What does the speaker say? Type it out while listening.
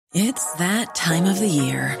It's that time of the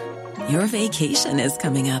year. Your vacation is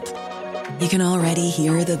coming up. You can already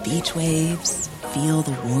hear the beach waves, feel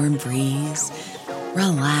the warm breeze,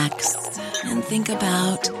 relax, and think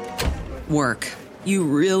about work. You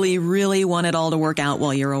really, really want it all to work out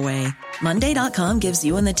while you're away. Monday.com gives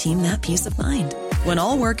you and the team that peace of mind. When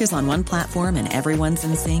all work is on one platform and everyone's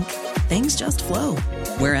in sync, things just flow.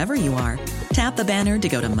 Wherever you are, tap the banner to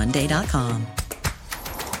go to Monday.com.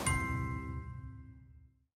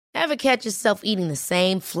 Ever catch yourself eating the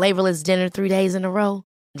same flavorless dinner 3 days in a row?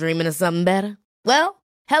 Dreaming of something better? Well,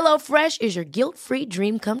 HelloFresh is your guilt-free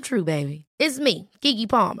dream come true, baby. It's me, Keke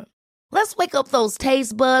Palmer. Let's wake up those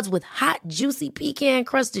taste buds with hot, juicy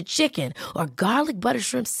pecan-crusted chicken or garlic butter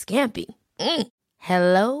shrimp scampi.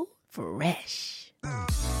 Hello Fresh.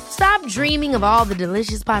 Stop dreaming of all the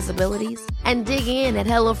delicious possibilities and dig in at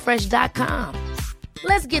HelloFresh.com.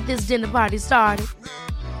 Let's get this dinner party started.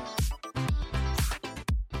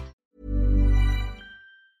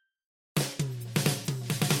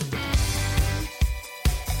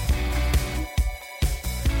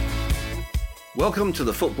 Welcome to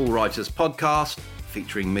the Football Writers Podcast,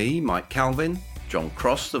 featuring me, Mike Calvin, John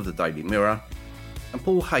Cross of the Daily Mirror, and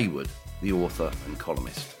Paul Hayward, the author and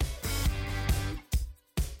columnist.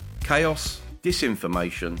 Chaos,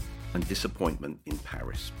 disinformation, and disappointment in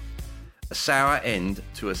Paris. A sour end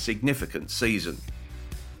to a significant season.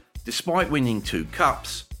 Despite winning 2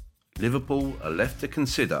 cups, Liverpool are left to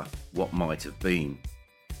consider what might have been.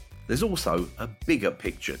 There's also a bigger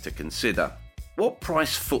picture to consider. What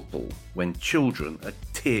price football when children are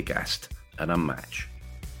tear-gassed at a match?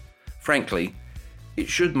 Frankly, it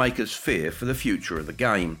should make us fear for the future of the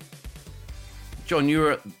game. John, you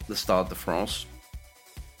were at the Stade de France.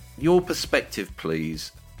 Your perspective,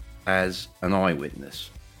 please, as an eyewitness.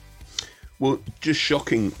 Well, just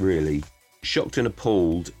shocking, really. Shocked and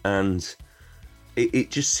appalled, and it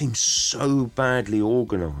just seems so badly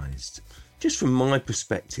organised. Just from my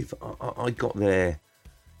perspective, I got there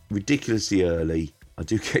ridiculously early. I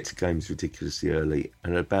do get to games ridiculously early,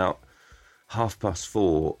 and at about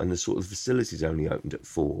 4:30, and the sort of facilities only opened at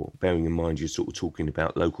 4, bearing in mind you're sort of talking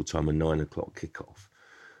about local time a 9 o'clock kickoff.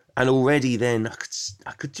 And already then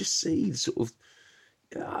I could just see the sort of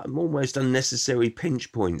almost unnecessary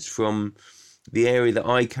pinch points from the area that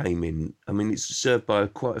I came in. I mean, it's served by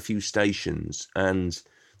quite a few stations, and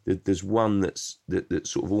there's one that's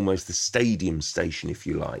sort of almost the stadium station, if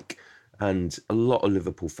you like. And a lot of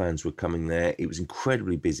Liverpool fans were coming there. It was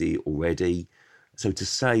incredibly busy already. So to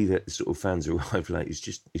say that the sort of fans arrived late is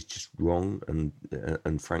just wrong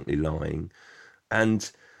and frankly lying.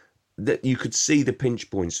 And that you could see the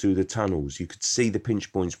pinch points through the tunnels. You could see the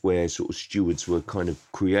pinch points where sort of stewards were kind of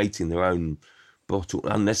creating their own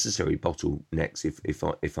unnecessary bottlenecks,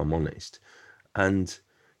 if I'm honest. And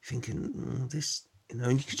thinking, this,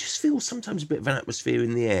 and you could just feel sometimes a bit of an atmosphere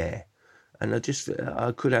in the air. And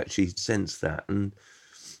I could actually sense that. And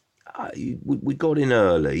we got in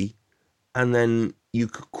early, and then you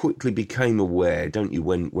quickly became aware, don't you,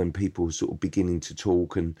 when people were sort of beginning to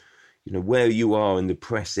talk, and, where you are in the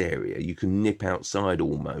press area, you can nip outside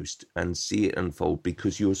almost and see it unfold,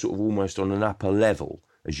 because you're sort of almost on an upper level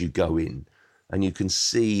as you go in. And you can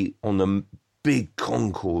see on the big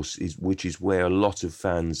concourse, which is where a lot of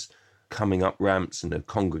fans coming up ramps and are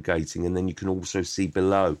congregating, and then you can also see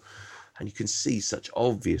below. And you can see such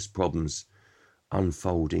obvious problems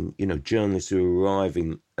unfolding. Journalists who are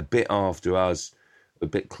arriving a bit after us, a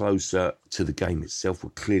bit closer to the game itself,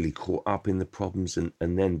 were clearly caught up in the problems. And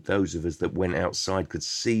then those of us that went outside could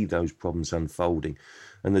see those problems unfolding.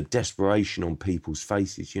 And the desperation on people's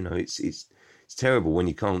faces, it's terrible when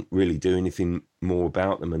you can't really do anything more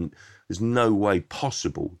about them. And there's no way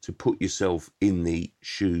possible to put yourself in the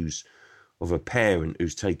shoes of a parent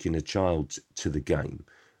who's taking a child to the game.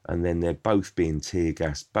 And then they're both being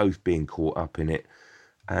tear-gassed, both being caught up in it.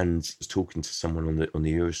 And I was talking to someone on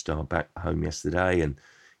the Eurostar back home yesterday, and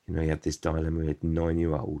he had this dilemma with a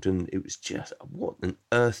 9-year-old, and it was just, what on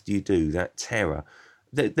earth do you do? That terror.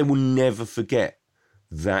 They will never forget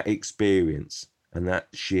that experience and that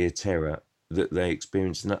sheer terror that they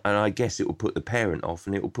experienced. And I guess it will put the parent off,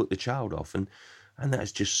 and it will put the child off, and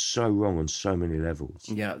that's just so wrong on so many levels.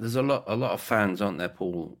 Yeah, there's a lot of fans, aren't there,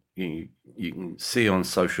 Paul? You can see on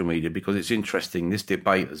social media, because it's interesting. This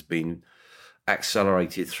debate has been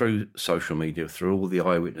accelerated through social media, through all the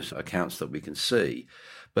eyewitness accounts that we can see.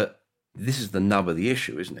 But this is the nub of the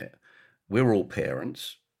issue, isn't it? We're all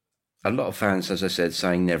parents. A lot of fans, as I said,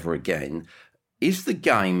 saying never again. Is the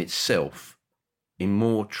game itself in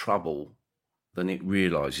more trouble than it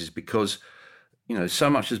realises? Because, so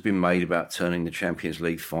much has been made about turning the Champions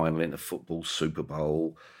League final into football Super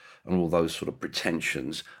Bowl. and all those sort of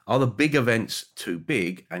pretensions. Are the big events too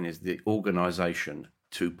big, and is the organisation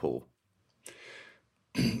too poor?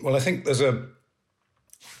 Well, I think there's a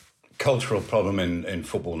cultural problem in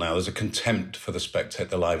football now. There's a contempt for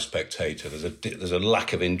the live spectator. There's a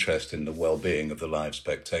lack of interest in the well-being of the live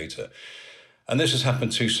spectator. And this has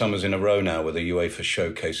happened 2 summers in a row now with a UEFA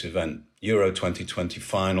Showcase event. Euro 2020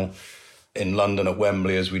 final in London at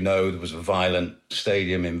Wembley, as we know, there was a violent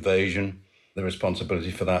stadium invasion. The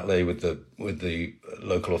responsibility for that lay with the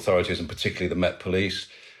local authorities and particularly the Met Police.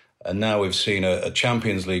 And now we've seen a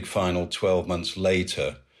Champions League final 12 months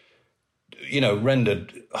later,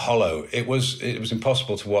 rendered hollow. It was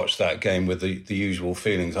impossible to watch that game with the usual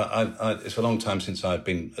feelings. It's a long time since I've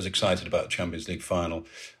been as excited about a Champions League final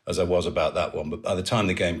as I was about that one. But by the time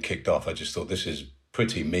the game kicked off, I just thought this is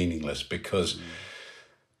pretty meaningless because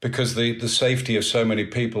the safety of so many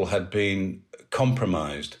people had been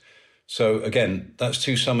compromised. So again, that's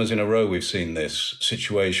 2 summers in a row we've seen this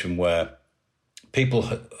situation where people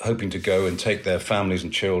hoping to go and take their families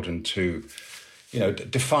and children to,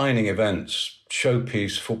 defining events,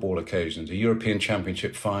 showpiece football occasions, a European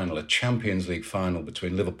Championship final, a Champions League final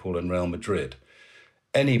between Liverpool and Real Madrid.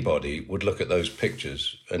 Anybody would look at those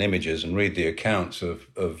pictures and images and read the accounts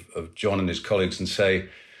of John and his colleagues and say,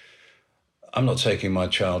 I'm not taking my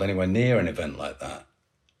child anywhere near an event like that.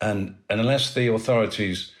 And unless the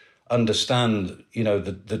authorities understand,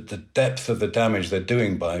 the depth of the damage they're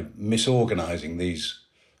doing by misorganizing these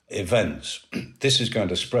events, this is going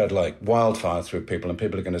to spread like wildfire through people, and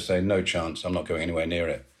people are going to say, no chance, I'm not going anywhere near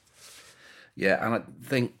it. Yeah, and I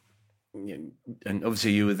think, and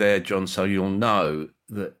obviously you were there, John, so you'll know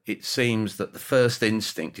that it seems that the first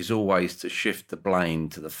instinct is always to shift the blame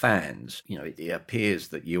to the fans. It appears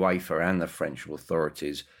that UEFA and the French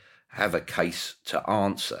authorities have a case to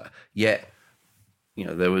answer, yet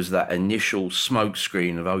there was that initial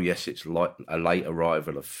smokescreen of, oh, yes, it's like a late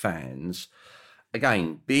arrival of fans.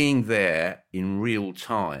 Again, being there in real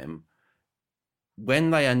time, when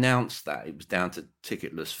they announced that it was down to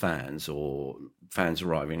ticketless fans or fans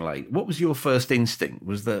arriving late, what was your first instinct?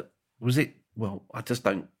 Was it, well, I just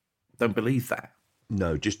don't believe that.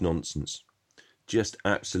 No, just nonsense. Just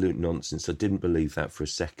absolute nonsense. I didn't believe that for a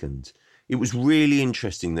second. It was really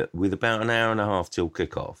interesting that with about an hour and a half till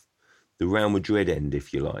kickoff, the Real Madrid end,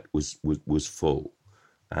 if you like, was full.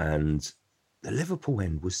 And the Liverpool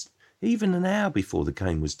end was, even an hour before the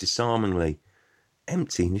game, was disarmingly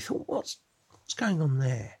empty. And you thought, what's going on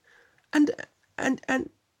there? And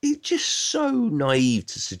it's just so naive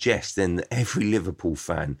to suggest then that every Liverpool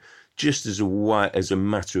fan, just as a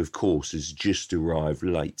matter of course, has just arrived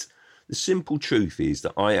late. The simple truth is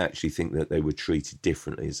that I actually think that they were treated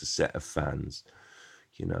differently as a set of fans.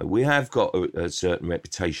 We have got a certain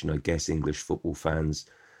reputation, I guess, English football fans,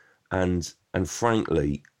 and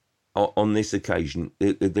frankly, on this occasion,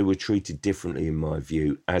 they were treated differently, in my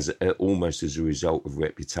view, as almost as a result of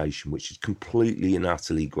reputation, which is completely and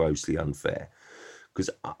utterly grossly unfair.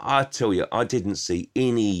 Because I tell you, I didn't see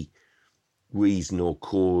any reason or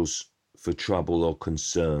cause for trouble or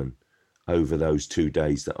concern over those 2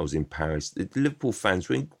 days that I was in Paris. The Liverpool fans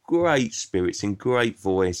were in great spirits, in great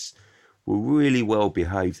voice, were really well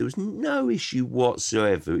behaved. There was no issue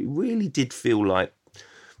whatsoever. It really did feel like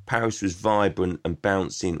Paris was vibrant and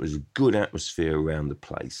bouncing. It was a good atmosphere around the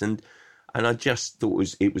place. And I just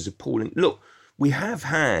thought it was appalling. Look, we have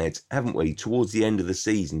had, haven't we, towards the end of the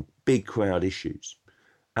season, big crowd issues.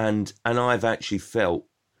 And I've actually felt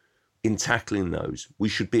in tackling those, we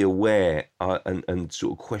should be aware and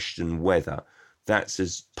sort of question whether that's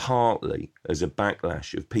as partly as a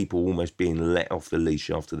backlash of people almost being let off the leash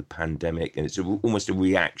after the pandemic, and it's almost a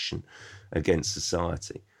reaction against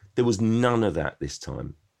society. There was none of that this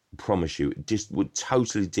time, I promise you. It just was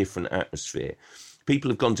totally different atmosphere. People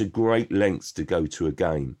have gone to great lengths to go to a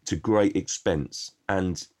game, to great expense,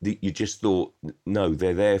 and you just thought, no,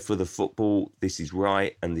 they're there for the football, this is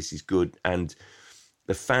right, and this is good. And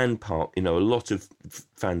the fan part, a lot of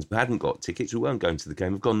fans who hadn't got tickets, who weren't going to the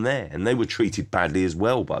game, have gone there, and they were treated badly as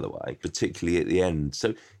well, by the way, particularly at the end.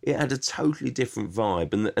 So it had a totally different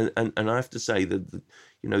vibe, and I have to say that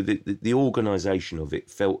the organisation of it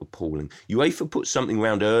felt appalling. UEFA put something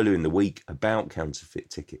around earlier in the week about counterfeit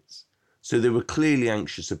tickets, so they were clearly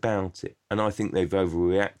anxious about it, and I think they've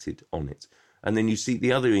overreacted on it. And then you see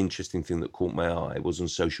the other interesting thing that caught my eye was on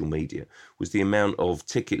social media, was the amount of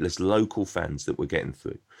ticketless local fans that were getting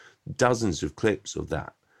through. Dozens of clips of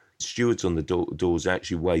that. Stewards on the doors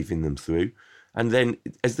actually waving them through. And then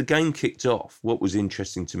as the game kicked off, what was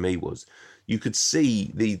interesting to me was you could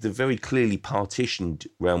see the very clearly partitioned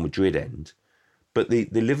Real Madrid end, But the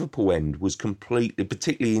Liverpool end was completely,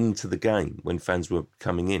 particularly into the game when fans were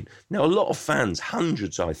coming in. Now, a lot of fans,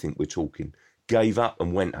 hundreds I think we're talking, gave up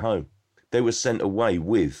and went home. They were sent away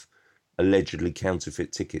with allegedly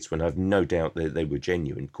counterfeit tickets when I have no doubt that they were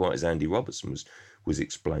genuine, quite as Andy Robertson was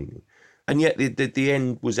explaining. And yet the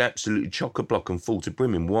end was absolutely chock-a-block and full to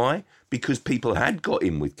brimming. Why? Because people had got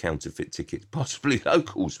in with counterfeit tickets, possibly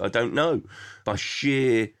locals, I don't know, by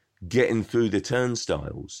sheer getting through the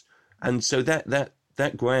turnstiles. And so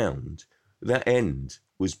that ground, that end,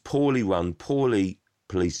 was poorly run, poorly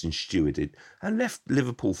policed and stewarded, and left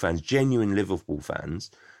Liverpool fans, genuine Liverpool fans,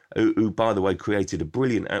 who, by the way, created a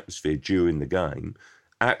brilliant atmosphere during the game,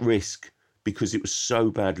 at risk because it was so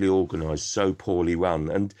badly organised, so poorly run.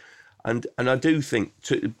 And I do think,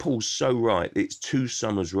 Paul's so right, it's 2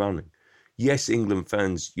 summers running. Yes, England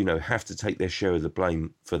fans, have to take their share of the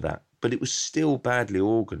blame for that, but it was still badly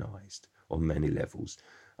organised on many levels.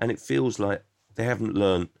 And it feels like they haven't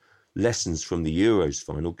learned lessons from the Euros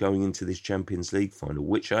final going into this Champions League final,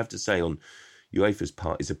 which I have to say on UEFA's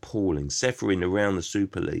part is appalling. Seferin around the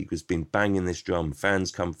Super League has been banging this drum.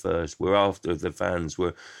 Fans come first. We're after the fans.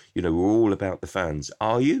 We're all about the fans.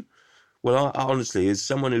 Are you? Well, I honestly, as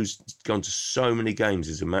someone who's gone to so many games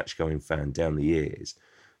as a match-going fan down the years,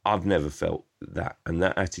 I've never felt that, and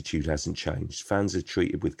that attitude hasn't changed. Fans are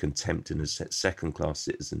treated with contempt and as second-class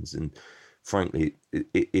citizens, and frankly,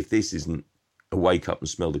 if this isn't a wake-up and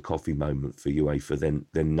smell the coffee moment for UEFA,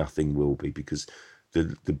 then nothing will be, because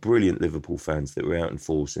the brilliant Liverpool fans that were out in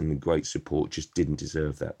force and in great support just didn't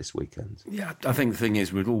deserve that this weekend. Yeah, I think the thing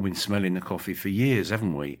is, we've all been smelling the coffee for years,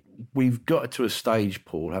 haven't we? We've got to a stage,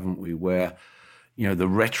 Paul, haven't we, where the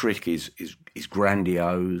rhetoric is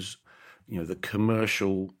grandiose. The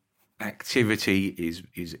commercial activity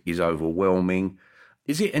is overwhelming.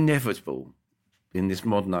 Is it inevitable in this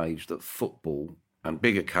modern age that football and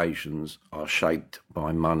big occasions are shaped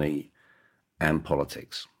by money and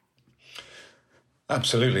politics?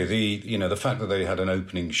 Absolutely. The fact that they had an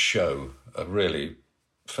opening show, a really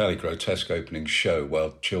fairly grotesque opening show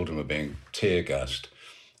while children were being tear-gassed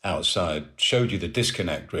outside, showed you the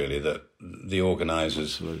disconnect, really, that the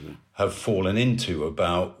organisers have fallen into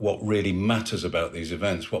about what really matters about these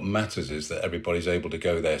events. What matters is that everybody's able to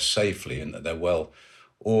go there safely and that they're well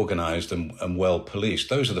organised and well policed.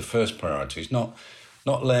 Those are the first priorities, not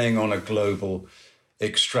laying on a global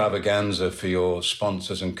extravaganza for your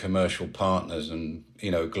sponsors and commercial partners and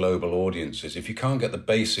global audiences. If you can't get the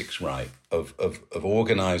basics right of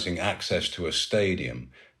organising access to a stadium,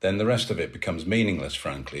 then the rest of it becomes meaningless,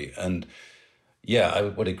 frankly. And yeah, I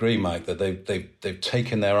would agree, Mike, that they've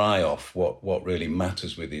taken their eye off what really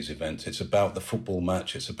matters with these events. It's about the football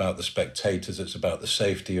match, it's about the spectators, it's about the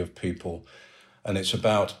safety of people, and it's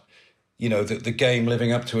about the game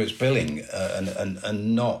living up to its billing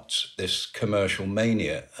and not this commercial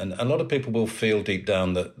mania. And a lot of people will feel deep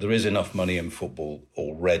down that there is enough money in football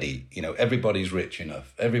already. Everybody's rich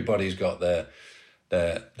enough. Everybody's got their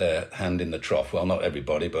hand in the trough. Well, not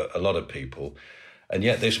everybody, but a lot of people. And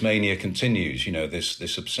yet this mania continues,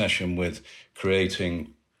 this obsession with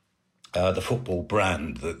creating the football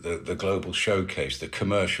brand, the global showcase, the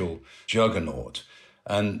commercial juggernaut.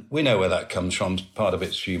 And we know where that comes from. Part of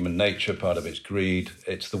it's human nature, part of it's greed.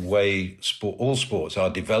 It's the way all sports are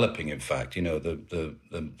developing, in fact. The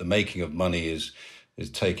making of money is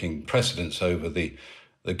taking precedence over the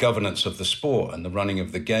governance of the sport and the running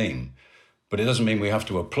of the game. But it doesn't mean we have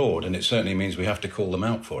to applaud, and it certainly means we have to call them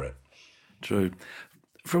out for it. True.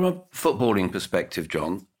 From a footballing perspective,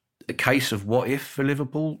 John, a case of what if for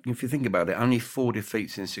Liverpool? If you think about it, only 4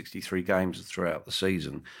 defeats in 63 games throughout the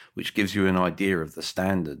season, which gives you an idea of the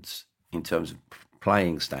standards in terms of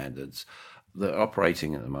playing standards that are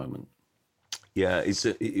operating at the moment. Yeah,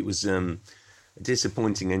 it was a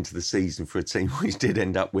disappointing end to the season for a team which did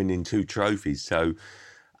end up winning 2 trophies. So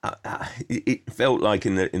it felt like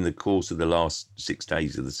in the course of the last 6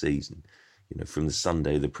 days of the season, from the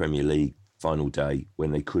Sunday of the Premier League final day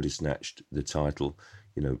when they could have snatched the title,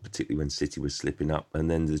 particularly when City was slipping up, and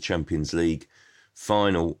then the Champions League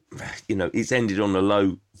final, it's ended on a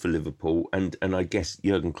low for Liverpool, and I guess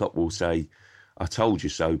Jurgen Klopp will say, I told you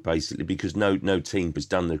so, basically, because no team has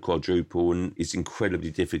done the quadruple, and it's incredibly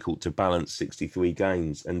difficult to balance 63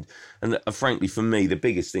 games. And frankly, for me, the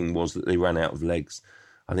biggest thing was that they ran out of legs.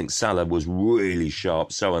 I think Salah was really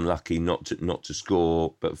sharp, so unlucky not to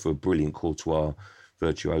score, but for a brilliant Courtois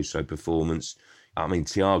virtuoso performance. I mean,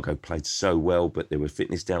 Thiago played so well, but there were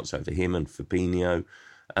fitness doubts over him and Fabinho.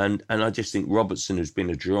 And I just think Robertson has been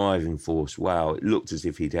a driving force. Wow, it looked as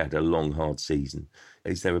if he'd had a long, hard season.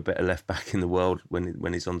 Is there a better left back in the world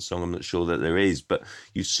when he's on song? I'm not sure that there is, but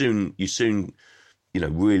you soon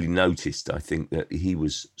really noticed, I think, that he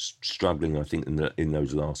was struggling, I think, in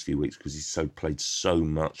those last few weeks because he's played so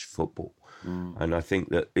much football. And I think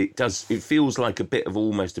that it feels like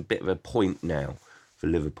almost a bit of a point now for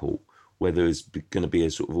Liverpool, where there's going to be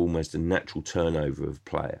a sort of almost a natural turnover of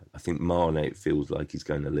player. I think Mane, it feels like he's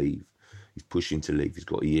going to leave. He's pushing to leave. He's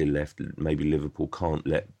got a year left. Maybe Liverpool can't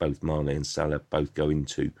let both Mane and Salah both go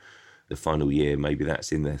into the final year. Maybe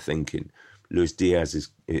that's in their thinking. Luis Diaz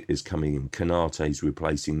is coming in. Konate's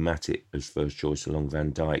replacing Matip as first choice along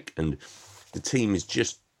Van Dijk. And the team is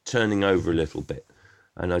just turning over a little bit.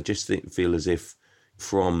 And I just feel as if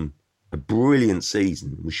from a brilliant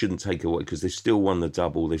season, we shouldn't take away, because they've still won the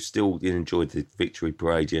double. They've still enjoyed the victory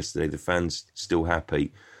parade yesterday. The fans still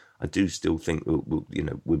happy. I do still think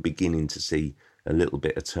we're beginning to see a little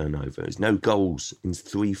bit of turnover. There's no goals in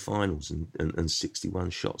 3 finals and 61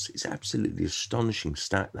 shots. It's absolutely astonishing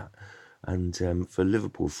stat, that. And for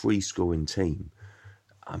Liverpool, free scoring team,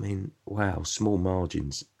 I mean, wow, small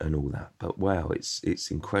margins and all that, but wow,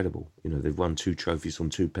 it's incredible. They've won 2 trophies on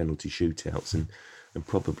 2 penalty shootouts, and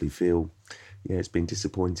probably feel, it's been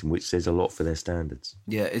disappointing, which says a lot for their standards.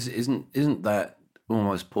 Yeah, isn't that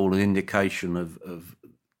almost, Paul, an indication of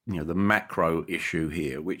the macro issue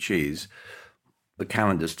here, which is the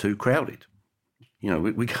calendar's too crowded.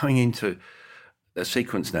 We're going into a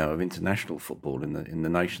sequence now of international football in the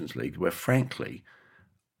Nations League where, frankly,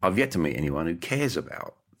 I've yet to meet anyone who cares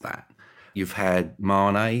about that. You've had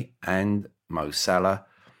Mane and Mo Salah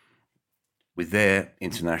with their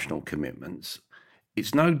international commitments.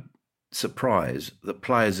 It's no surprise that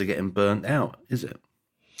players are getting burnt out, is it?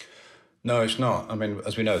 No, it's not. I mean,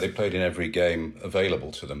 as we know, they played in every game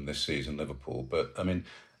available to them this season, Liverpool. But, I mean,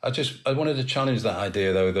 I wanted to challenge that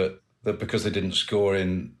idea, though, that because they didn't score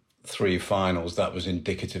in 3 finals, that was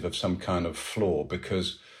indicative of some kind of flaw.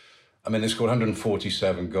 Because, I mean, they scored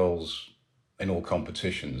 147 goals in all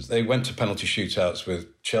competitions. They went to penalty shootouts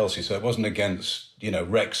with Chelsea, so it wasn't against,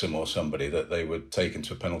 Wrexham or somebody that they were taken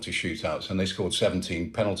to penalty shootouts. And they scored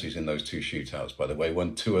 17 penalties in those 2 shootouts, by the way,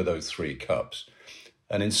 won 2 of those 3 cups.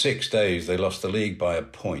 And in 6 days, they lost the league by a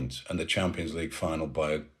point and the Champions League final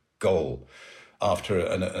by a goal after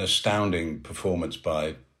an astounding performance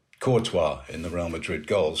by Courtois in the Real Madrid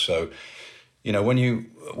goal. So,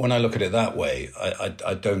 when I look at it that way,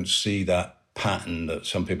 I don't see that pattern that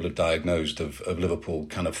some people have diagnosed of Liverpool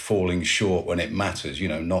kind of falling short when it matters,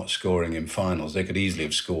 not scoring in finals. They could easily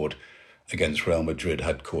have scored against Real Madrid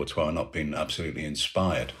had Courtois not been absolutely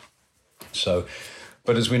inspired. So,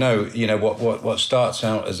 but as we know, what starts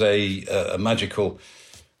out as a magical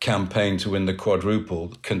campaign to win the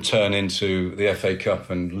quadruple can turn into the FA Cup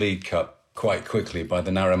and League Cup quite quickly by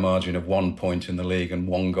the narrow margin of 1 point in the league and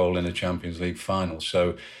 1 goal in a Champions League final.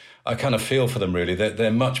 So I kind of feel for them, really. They're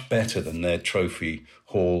much better than their trophy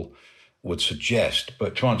haul would suggest.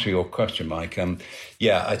 But to answer your question, Mike,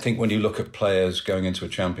 I think when you look at players going into a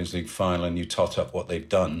Champions League final and you tot up what they've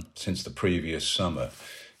done since the previous summer,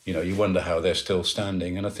 you wonder how they're still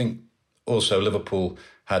standing. And I think also Liverpool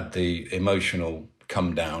had the emotional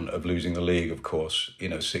come down of losing the league, of course,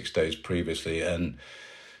 6 days previously. And,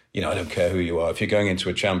 I don't care who you are. If you're going into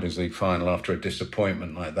a Champions League final after a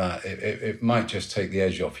disappointment like that, it might just take the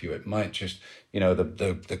edge off you. It might just,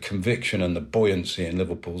 the conviction and the buoyancy in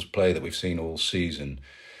Liverpool's play that we've seen all season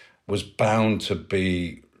was bound to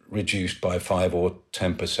be reduced by 5 or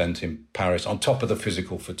 10% in Paris, on top of the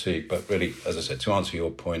physical fatigue. But really, as I said, to answer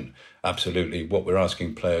your point, absolutely, what we're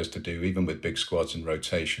asking players to do, even with big squads in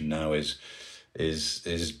rotation now, is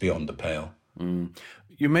beyond the pale. Mm.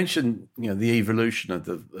 You mentioned, the evolution of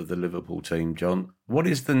the Liverpool team, John. What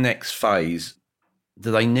is the next phase?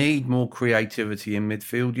 Do they need more creativity in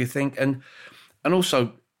midfield, do you think? And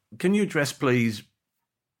also, can you address, please,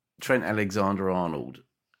 Trent Alexander-Arnold?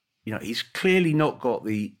 He's clearly not got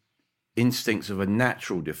the instincts of a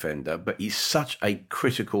natural defender, but he's such a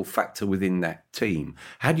critical factor within that team.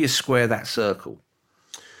 How do you square that circle?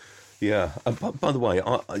 Yeah. By the way,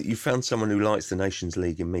 you found someone who likes the Nations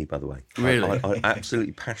League in me, by the way. Really? I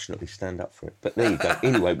absolutely passionately stand up for it. But there you go.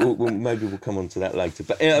 Anyway, maybe we'll come on to that later.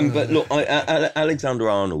 But look,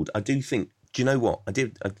 Alexander-Arnold, I do think, do you know what? I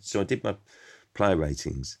did my player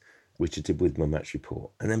ratings, which I did with my match report.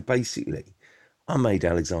 And then basically, I made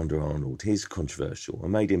Alexander-Arnold, here's controversial, I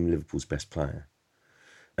made him Liverpool's best player.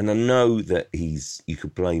 And I know that you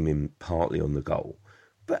could blame him partly on the goal.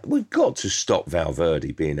 But we've got to stop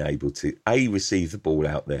Valverde being able to, A, receive the ball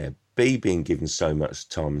out there, B, being given so much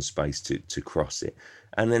time and space to cross it.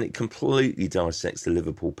 And then it completely dissects the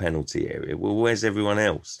Liverpool penalty area. Well, where's everyone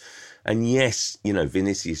else? And yes, you know,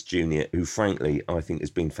 Vinicius Junior, who frankly I think has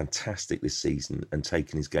been fantastic this season and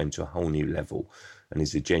taken his game to a whole new level and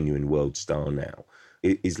is a genuine world star now,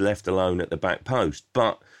 is left alone at the back post.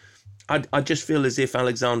 But I just feel as if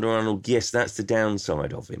Alexander-Arnold, yes, that's the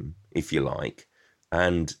downside of him, if you like,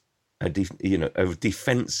 and a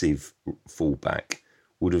defensive fullback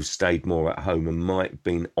would have stayed more at home and might have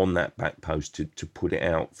been on that back post to put it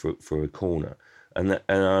out for a corner. And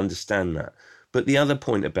I understand that. But the other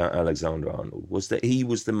point about Alexander-Arnold was that he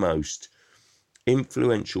was the most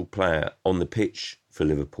influential player on the pitch for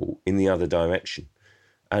Liverpool in the other direction.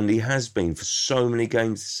 And he has been for so many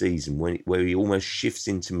games this season where he almost shifts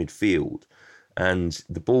into midfield and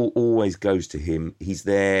the ball always goes to him. He's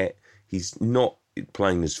there. He's not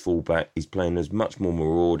playing as fullback. He's playing as much more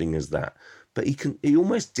marauding as that. But he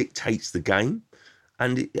almost dictates the game.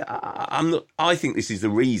 And I think this is the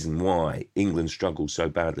reason why England struggles so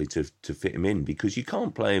badly to fit him in, because you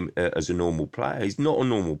can't play him as a normal player. He's not a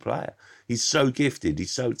normal player. He's so gifted.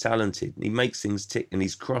 He's so talented. He makes things tick, and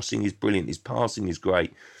his crossing is brilliant. His passing is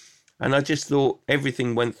great. And I just thought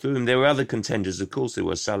everything went through him. There were other contenders, of course. There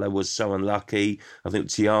was Salah was so unlucky. I think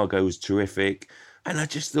Thiago was terrific. And I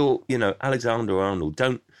just thought, you know, Alexander-Arnold,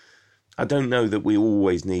 I don't know that we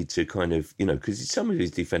always need to kind of, you know, because some of his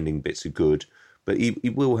defending bits are good, but he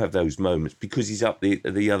will have those moments because he's up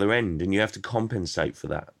the other end and you have to compensate for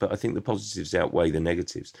that. But I think the positives outweigh the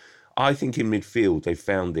negatives. I think in midfield they've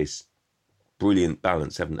found this brilliant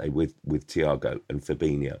balance, haven't they, with Thiago and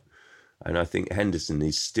Fabinho. And I think Henderson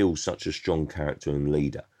is still such a strong character and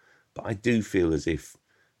leader. But I do feel as if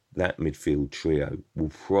that midfield trio will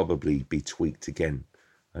probably be tweaked again.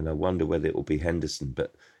 And I wonder whether it will be Henderson.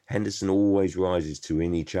 But Henderson always rises to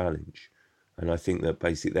any challenge. And I think that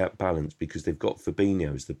basically that balance, because they've got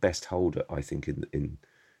Fabinho as the best holder, I think, in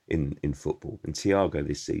football. And Thiago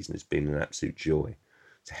this season has been an absolute joy.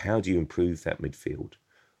 So how do you improve that midfield?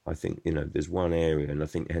 I think, you know, there's one area, and I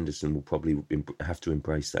think Henderson will probably have to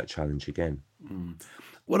embrace that challenge again.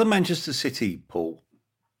 What are Manchester City, Paul?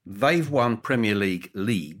 They've won Premier League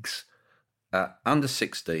leagues at under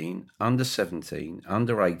 16, under 17,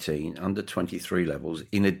 under 18, under 23 levels,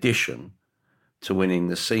 in addition to winning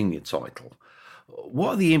the senior title.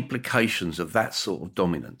 What are the implications of that sort of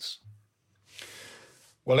dominance?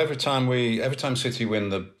 Well, every time City win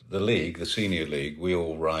the league, the senior league, we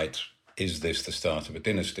all write, "Is this the start of a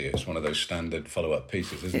dynasty?" It's one of those standard follow-up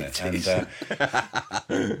pieces, isn't it?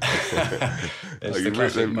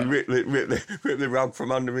 Rip the rug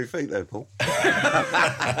from under my feet there, Paul.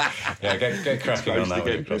 Yeah, get cracking on that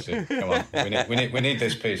one, Crossy. Come on, we need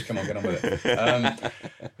this piece. Come on, get on with it.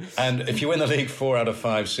 And if you win the league 4 out of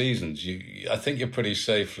 5 seasons, I think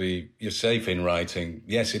you're safe in writing,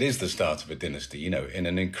 yes, it is the start of a dynasty, you know, in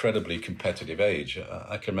an incredibly competitive age.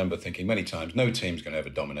 I can remember thinking many times, no team's going to ever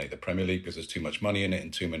dominate the Premier League because there's too much money in it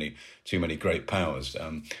and too many great powers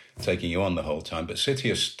taking you on the whole time. But City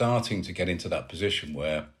are starting to get into that position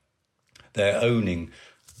where they're owning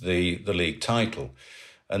the league title.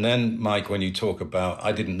 And then, Mike, when you talk about,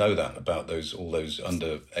 I didn't know that about all those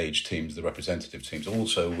underage teams, the representative teams,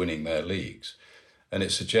 also winning their leagues. And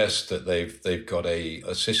it suggests that they've got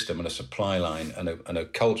a system and a supply line and a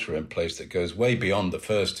culture in place that goes way beyond the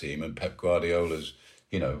first team and Pep Guardiola's,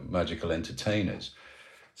 you know, magical entertainers.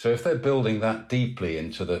 So if they're building that deeply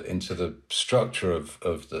into the structure of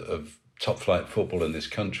top flight football in this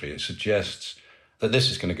country, it suggests that this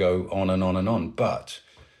is going to go on and on and on. But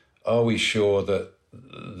are we sure that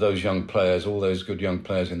those young players, all those good young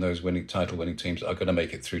players in those title-winning teams, are going to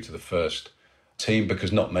make it through to the first team?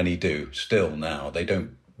 Because not many do. Still now, they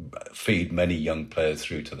don't feed many young players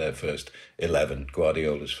through to their first 11,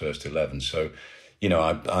 Guardiola's first 11. So, you know,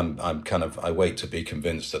 I wait to be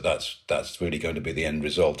convinced that that's really going to be the end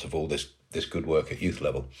result of all this good work at youth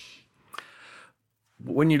level.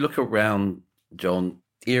 When you look around, John,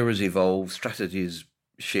 eras evolve, strategies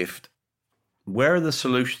shift. Where are the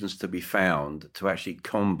solutions to be found to actually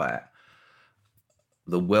combat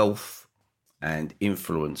the wealth and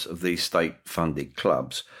influence of these state-funded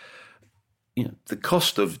clubs? You know, the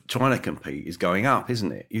cost of trying to compete is going up,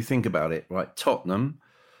 isn't it? You think about it, right? Tottenham,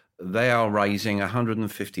 they are raising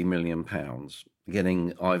 £150 million,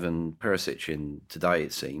 getting Ivan Perisic in today,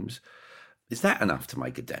 it seems. Is that enough to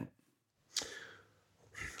make a dent?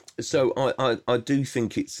 So I do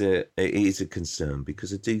think it is a concern,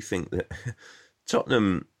 because I do think that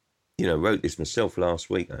Tottenham, you know, wrote this myself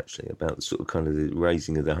last week actually about the sort of kind of the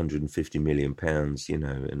raising of the £150 million, you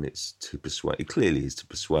know, and it's to persuade, it clearly is to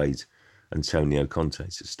persuade Antonio Conte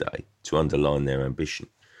to stay, to underline their ambition.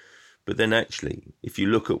 But then actually, if you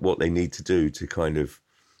look at what they need to do to kind of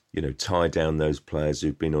tie down those players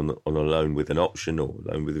who've been on a loan with an option or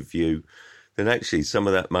a loan with a view, then actually some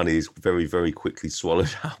of that money is very, very quickly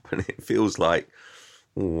swallowed up, and it feels like,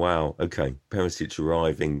 oh, wow, okay, Perisic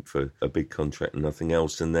arriving for a big contract and nothing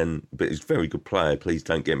else, but he's a very good player, please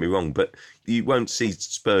don't get me wrong, but you won't see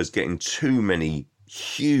Spurs getting too many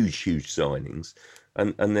huge signings,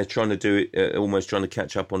 and they're trying to do it, almost trying to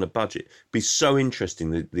catch up on a budget. It'd be so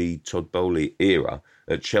interesting, the Todd Bowley era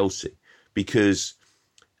at Chelsea, because,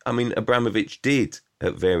 I mean, Abramovich did,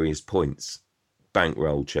 at various points,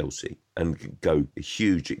 bankroll Chelsea and go a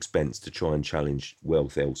huge expense to try and challenge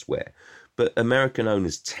wealth elsewhere. But American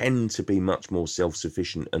owners tend to be much more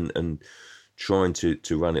self-sufficient and trying to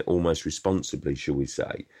run it almost responsibly, shall we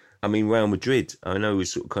say. I mean, Real Madrid, I know we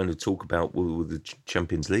sort of kind of talk about, well, the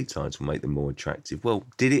Champions League title will make them more attractive. Well,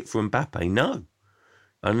 did it for Mbappe? No.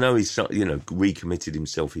 I know he's, recommitted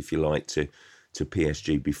himself, if you like, to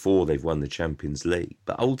PSG before they've won the Champions League.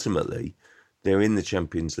 But ultimately, they're in the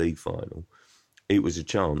Champions League final. It was a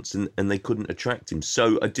chance, and they couldn't attract him.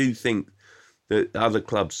 So I do think that other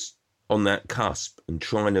clubs on that cusp and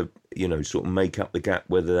trying to, sort of make up the gap,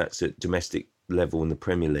 whether that's at domestic level in the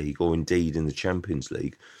Premier League or indeed in the Champions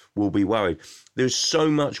League, will be worried. There's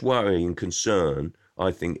so much worry and concern,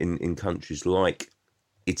 I think, in countries like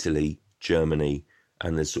Italy, Germany,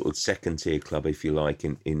 and the sort of second-tier club, if you like,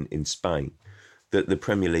 in Spain, that the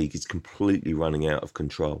Premier League is completely running out of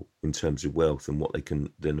control in terms of wealth and what they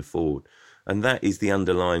can then afford. And that is the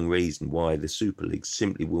underlying reason why the Super League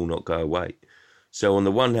simply will not go away. So on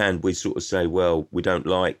the one hand, we sort of say, well, we don't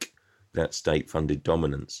like that state-funded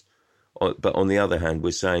dominance. But on the other hand,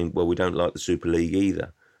 we're saying, well, we don't like the Super League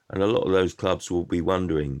either. And a lot of those clubs will be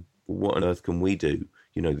wondering, well, what on earth can we do?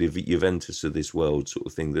 The Juventus of this world sort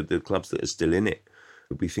of thing, the clubs that are still in it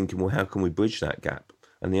will be thinking, well, how can we bridge that gap?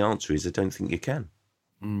 And the answer is, I don't think you can.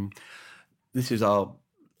 This is our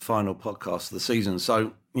final podcast of the season.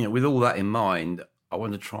 So, with all that in mind, I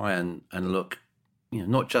want to try and look,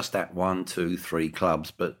 not just at 1, 2, 3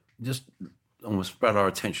 clubs, but just almost spread our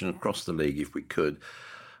attention across the league if we could,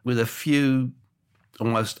 with a few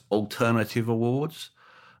almost alternative awards.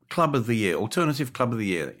 Club of the Year, alternative Club of the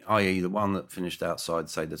Year, i.e. the one that finished outside,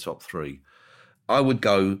 say, the top 3. I would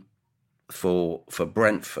go for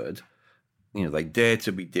Brentford. They dare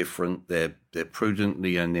to be different. They're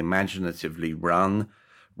prudently and imaginatively run,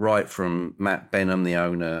 right from Matt Benham, the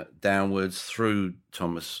owner, downwards through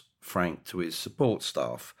Thomas Frank to his support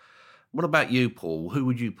staff. What about you, Paul? Who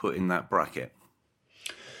would you put in that bracket?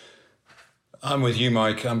 I'm with you,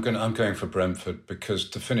 Mike. I'm going for Brentford, because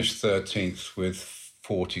to finish 13th with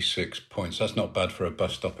 46 points, that's not bad for a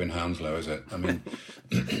bus stop in Hounslow, is it? I mean,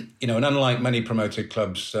 and unlike many promoted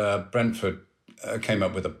clubs, Brentford came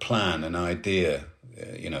up with a plan, an idea,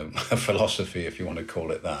 a philosophy, if you want to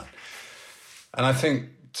call it that. And I think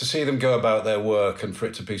to see them go about their work and for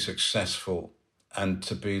it to be successful and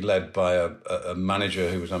to be led by a manager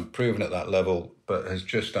who was unproven at that level but has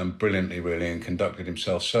just done brilliantly, really, and conducted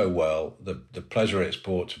himself so well, the pleasure it's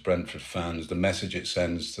brought to Brentford fans, the message it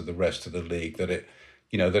sends to the rest of the league that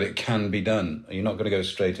it can be done. You're not going to go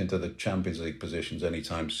straight into the Champions League positions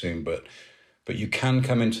anytime soon, but you can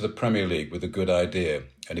come into the Premier League with a good idea,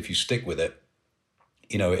 and if you stick with it,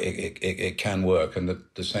 it can work. And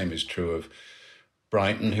the same is true of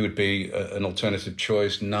Brighton, who would be an alternative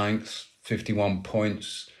choice, 9th, 51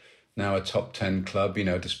 points, now a top 10 club,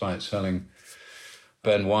 despite selling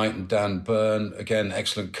Ben White and Dan Burn. Again,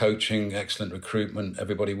 excellent coaching, excellent recruitment,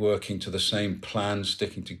 everybody working to the same plan,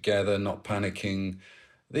 sticking together, not panicking.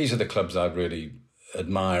 These are the clubs I really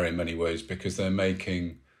admire in many ways, because they're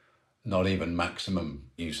making not even maximum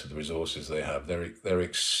use of the resources they have. They're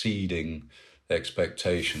exceeding their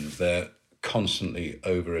expectations. They're constantly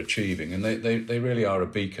overachieving, and they really are a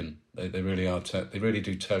beacon. They really are. They really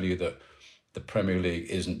do tell you that the Premier League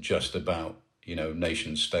isn't just about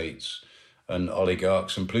nation states and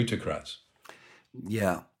oligarchs and plutocrats.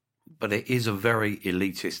 Yeah, but it is a very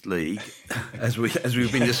elitist league, as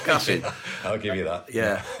we've been discussing. I'll give you that.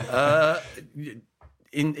 Yeah.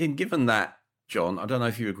 In given that, John, I don't know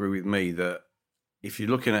if you agree with me that if you're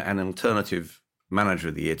looking at an alternative manager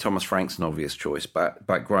of the year, Thomas Frank's an obvious choice, but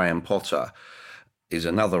Graham Potter is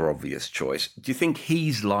another obvious choice. Do you think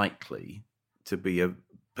he's likely to be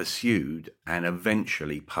pursued and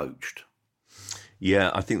eventually poached?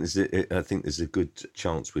 Yeah, I think there's a good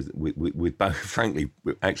chance with both, frankly,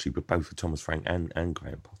 actually with both Thomas Frank and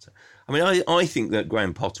Graham Potter. I mean, I think that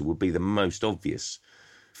Graham Potter would be the most obvious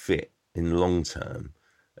fit in the long term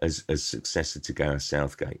as successor to Gareth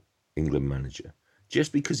Southgate, England manager,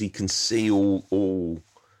 just because he can see all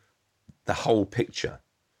the whole picture.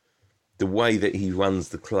 the way that he runs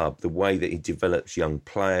the club, the way that he develops young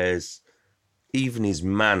players, even his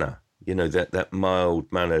manner, that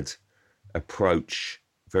mild-mannered approach,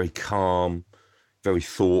 very calm, very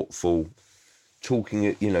thoughtful,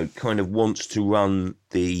 talking, kind of wants to run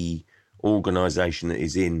the organisation that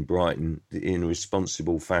is in Brighton in a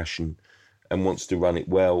responsible fashion and wants to run it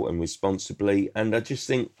well and responsibly. And I just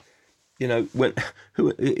think,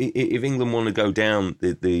 if England want to go down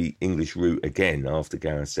the English route again after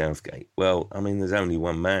Gareth Southgate, well, I mean, there's only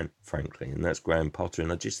one man, frankly, and that's Graham Potter.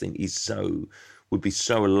 And I just think would be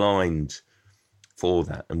so aligned for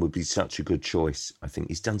that and would be such a good choice. I think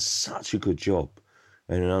he's done such a good job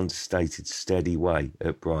in an understated, steady way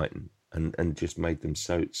at Brighton and just made them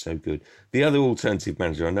so good. The other alternative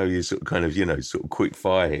manager, I know you're sort of quick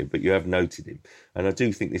fire here, but you have noted him, and I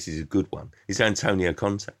do think this is a good one, is Antonio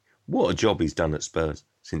Conte. What a job he's done at Spurs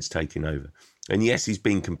since taking over. And yes, he's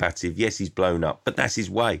been combative. Yes, he's blown up, but that's his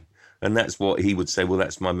way. And that's what he would say, well,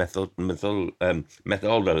 that's my method.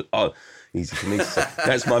 Oh, easy for me to say.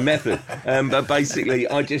 That's my method. But basically,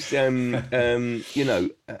 I just, I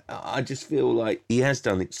just feel like he has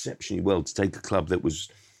done exceptionally well to take a club that was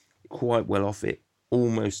quite well off it.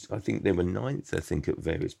 Almost, I think they were ninth, at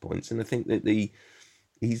various points. And I think that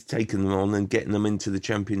he's taken them on and getting them into the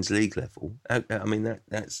Champions League level. I mean,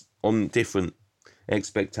 that's on different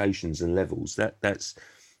expectations and levels.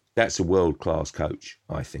 That's a world-class coach,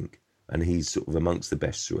 I think. And he's sort of amongst the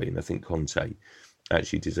best three. And I think Conte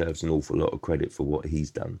actually deserves an awful lot of credit for what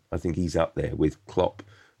he's done. I think he's up there with Klopp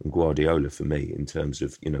and Guardiola for me in terms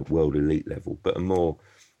of, world elite level. But a more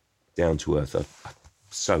down-to-earth, I'm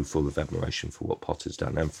so full of admiration for what Potter's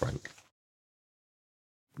done, and Frank.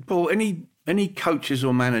 Paul, any coaches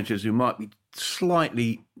or managers who might be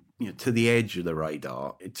slightly to the edge of the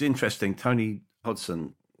radar? It's interesting, Tony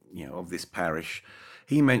Hodgson, of this parish,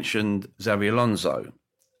 he mentioned Xabi Alonso,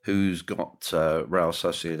 who's got Real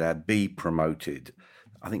Sociedad B promoted.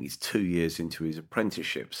 I think he's 2 years into his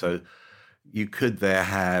apprenticeship. So you could there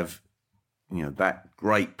have, that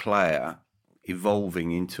great player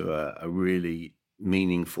evolving into a really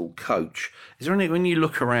meaningful coach. Is there any, when you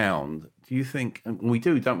look around, do you think, and we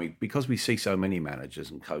do, don't we, because we see so many managers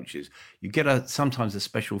and coaches, you get sometimes a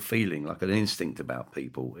special feeling, like an instinct about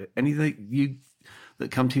people. Anything that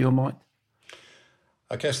come to your mind?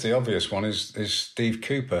 I guess the obvious one is Steve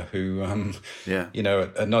Cooper, who,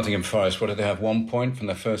 at Nottingham Forest, what did they have, 1 point from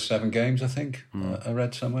their first 7 games, I think, I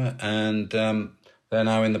read somewhere. And they're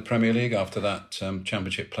now in the Premier League after that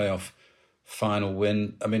Championship playoff final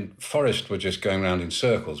win. I mean, Forest were just going around in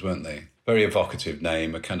circles, weren't they? Very evocative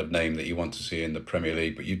name, a kind of name that you want to see in the Premier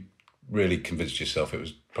League, but you really convinced yourself it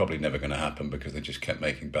was probably never going to happen because they just kept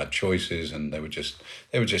making bad choices and they were just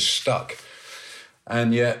stuck.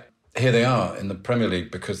 And yet, here they are in the Premier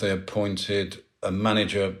League because they appointed a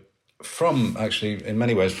manager from, actually, in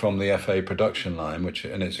many ways, from the FA production line,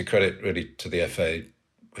 and it's a credit really to the FA.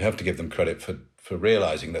 We have to give them credit for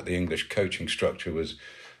realising that the English coaching structure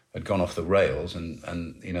had gone off the rails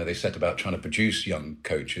and they set about trying to produce young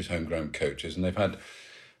coaches, homegrown coaches, and they've had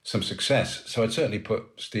some success. So I'd certainly put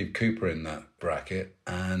Steve Cooper in that bracket.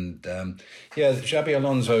 And Xabi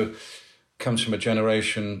Alonso comes from a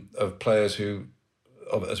generation of players who,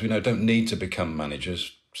 as we know, don't need to become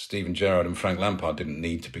managers. Steven Gerrard and Frank Lampard didn't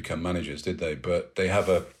need to become managers, did they? But they have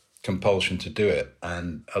a compulsion to do it.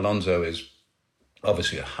 And Alonso is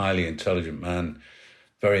obviously a highly intelligent man,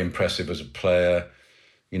 very impressive as a player,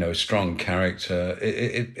 strong character.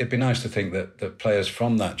 It'd be nice to think that players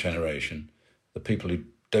from that generation, the people who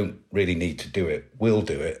don't really need to do it, will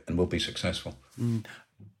do it and will be successful.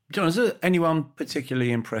 John, has anyone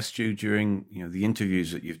particularly impressed you during the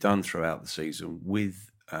interviews that you've done throughout the season with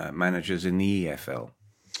managers in the EFL?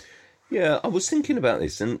 Yeah, I was thinking about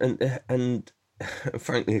this, and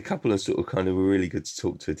frankly, a couple of sort of kind of were really good to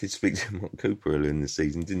talk to. I did speak to Mark Cooper earlier in the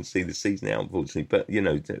season. Didn't see the season out, unfortunately, but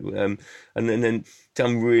and then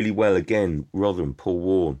done really well again. Rotherham, Paul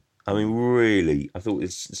Warne. I mean, really, I thought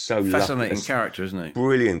it's so fascinating lucky. Character, isn't he?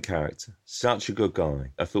 Brilliant character. Such a good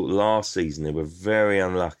guy. I thought last season they were very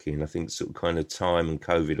unlucky, and I think sort of kind of time and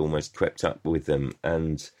COVID almost crept up with them,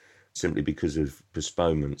 and simply because of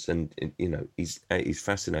postponements. And he's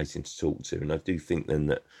fascinating to talk to, and I do think then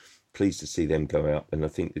that pleased to see them go up. And I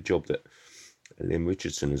think the job that Liam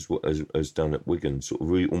Richardson has done at Wigan, sort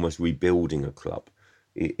of almost rebuilding a club,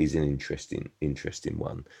 is an interesting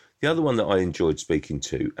one. The other one that I enjoyed speaking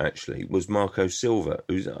to, actually, was Marco Silva,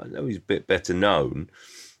 I know he's a bit better known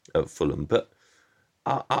at Fulham, but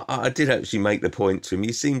I did actually make the point to him.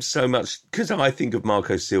 He seems so much, because I think of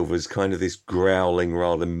Marco Silva as kind of this growling,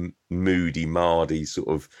 rather moody, mardy sort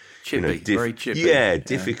of chippy, very chippy,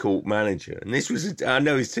 difficult manager. And this was, I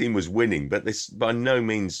know his team was winning, but this by no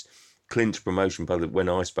means clinched promotion. But when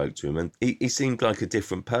I spoke to him, and he seemed like a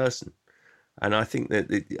different person. And I think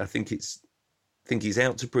he's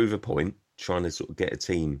out to prove a point, trying to sort of get a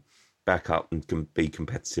team back up and can be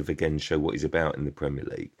competitive again, show what he's about in the Premier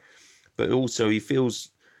League. But also it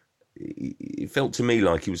felt to me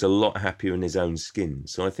like he was a lot happier in his own skin.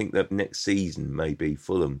 So I think that next season, maybe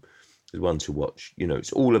Fulham is one to watch. You know,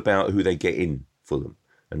 it's all about who they get in, Fulham,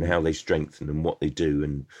 and how they strengthen and what they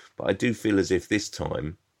do. But I do feel as if this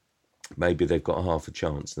time, maybe they've got half a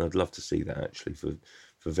chance. And I'd love to see that, actually, for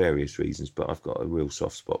various reasons. But I've got a real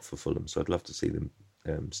soft spot for Fulham. So I'd love to see them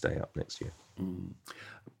stay up next year.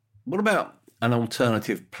 What about an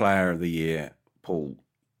alternative player of the year, Paul?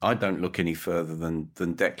 I don't look any further than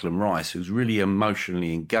Declan Rice, who's really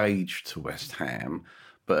emotionally engaged to West Ham.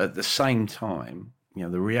 But at the same time, you know,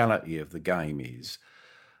 the reality of the game is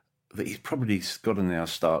that he's probably got to now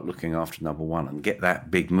start looking after number one and get that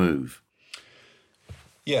big move.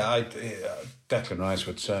 Yeah, Declan Rice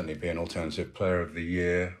would certainly be an alternative player of the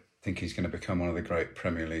year. I think he's going to become one of the great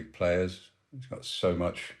Premier League players. He's got so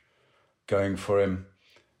much going for him.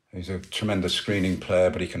 He's a tremendous screening player,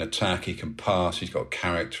 but he can attack, he can pass, he's got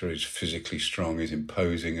character, he's physically strong, he's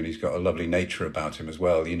imposing, and he's got a lovely nature about him as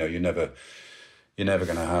well. You know, you're never going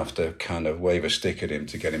to have to kind of wave a stick at him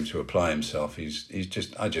to get him to apply himself.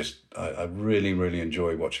 I really, really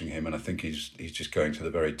enjoy watching him, and I think he's just going to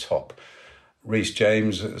the very top. Reece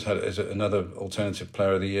James is another alternative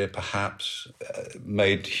player of the year, perhaps.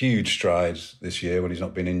 Made huge strides this year when he's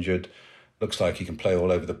not been injured. Looks like he can play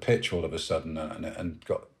all over the pitch all of a sudden, and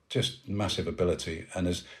got just massive ability, and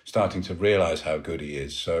is starting to realise how good he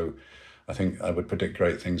is. So I think I would predict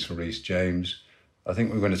great things for Reece James. I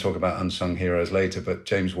think we're going to talk about unsung heroes later, but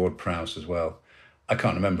James Ward-Prowse as well. I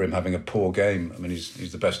can't remember him having a poor game. I mean,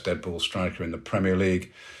 he's the best dead ball striker in the Premier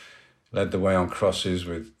League. Led the way on crosses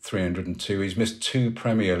with 302. He's missed 2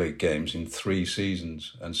 Premier League games in 3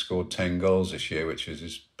 seasons and scored 10 goals this year, which is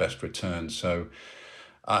his best return. So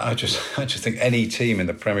I just think any team in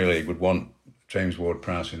the Premier League would want James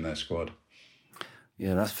Ward-Prowse in their squad.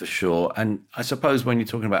 Yeah, that's for sure. And I suppose when you're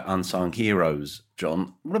talking about unsung heroes,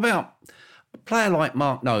 John, what about a player like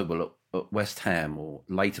Mark Noble at West Ham, or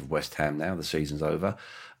late of West Ham now, the season's over?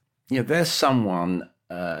 You know, there's someone,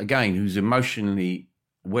 again, who's emotionally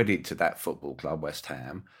wedded to that football club, West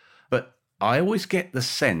Ham, but I always get the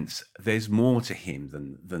sense there's more to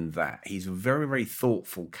him than that. He's a very, very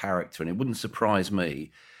thoughtful character, and it wouldn't surprise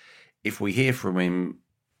me if we hear from him.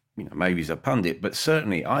 You know, maybe he's a pundit, but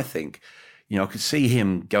certainly I think, you know, I could see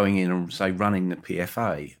him going in and, say, running the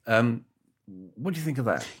PFA. What do you think of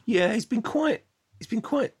that? Yeah, he's been quite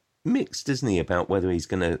mixed, isn't he, about whether he's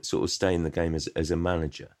going to sort of stay in the game as a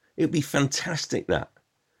manager. It would be fantastic, that.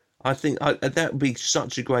 I think that would be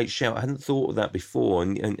such a great shout. I hadn't thought of that before,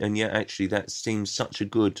 and yet actually that seems such a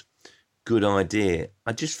good idea.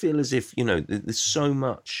 I just feel as if, you know, there's so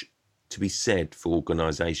much to be said for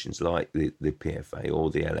organisations like the PFA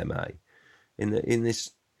or the LMA in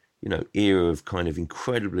this, you know, era of kind of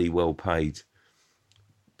incredibly well-paid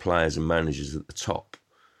players and managers at the top,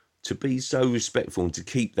 to be so respectful and to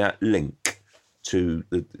keep that link to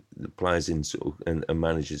the players in sort of and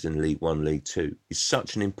managers in League One, League Two is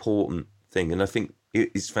such an important thing. And I think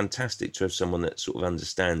it's fantastic to have someone that sort of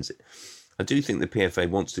understands it. I do think the PFA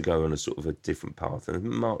wants to go on a sort of a different path, and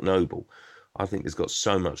Mark Noble, I think, has got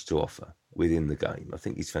so much to offer within the game. I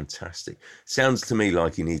think he's fantastic. Sounds to me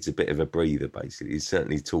like he needs a bit of a breather, basically. He's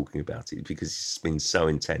certainly talking about it because it's been so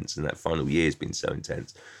intense, and that final year's been so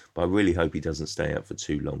intense. But I really hope he doesn't stay out for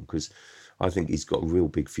too long, because I think he's got a real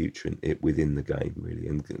big future within the game, really,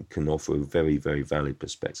 and can offer a very, very valid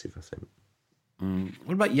perspective, I think.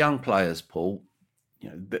 What about young players, Paul? You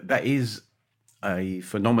know, that is a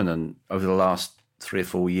phenomenon over the last 3 or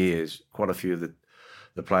 4 years. Quite a few of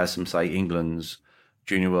the players from, say, England's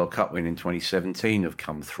Junior World Cup win in 2017 have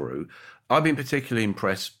come through. I've been particularly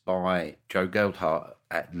impressed by Joe Geldhart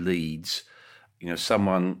at Leeds. You know,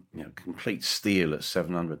 someone, you know, complete steal at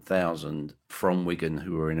 700,000 from Wigan,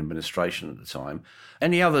 who were in administration at the time.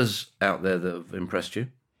 Any others out there that have impressed you?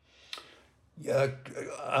 Yeah,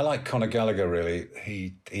 I like Conor Gallagher, really.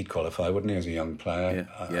 He'd qualify, wouldn't he, as a young player?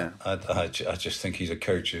 Yeah. I just think he's a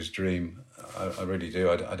coach's dream. I really do.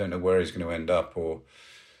 I don't know where he's going to end up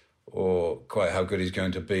or quite how good he's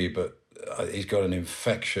going to be, but he's got an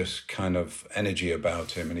infectious kind of energy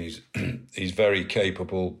about him, and he's very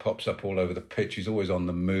capable, pops up all over the pitch. He's always on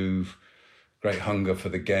the move, great hunger for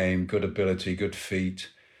the game, good ability, good feet,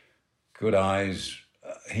 good eyes.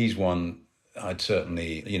 He's one I'd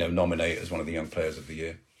certainly, nominate as one of the young players of the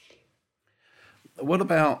year. What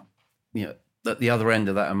about, at the other end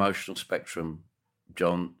of that emotional spectrum,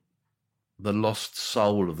 John, the lost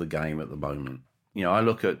soul of the game at the moment? I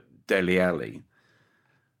look at Dele Alli.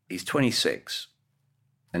 He's 26,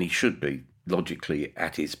 and he should be logically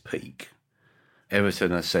at his peak.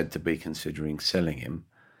 Everton are said to be considering selling him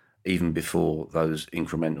even before those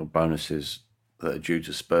incremental bonuses that are due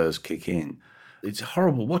to Spurs kick in. It's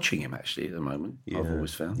horrible watching him, actually, at the moment, I've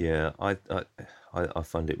always found. Yeah, I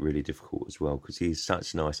find it really difficult as well because he's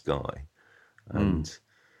such a nice guy. And,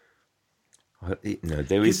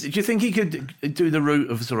 there is... Do you think he could do the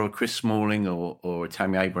route of sort of Chris Smalling or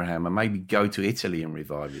Tammy Abraham and maybe go to Italy and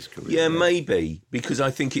revive his career? Yeah, maybe, because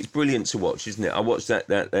I think it's brilliant to watch, isn't it? I watched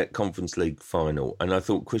that Conference League final and I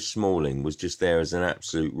thought Chris Smalling was just there as an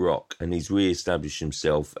absolute rock and he's re-established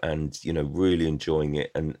himself and, really enjoying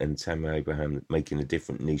it and Tammy Abraham making a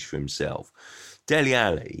different niche for himself. Dele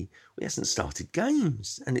Alli, he hasn't started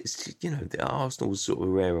games and it's, the Arsenal was sort of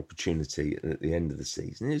a rare opportunity at the end of the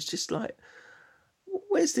season. It's just like...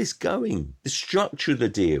 Where's this going? The structure of the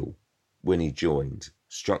deal when he joined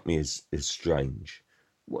struck me as strange.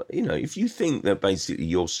 Well, if you think that basically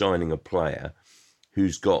you're signing a player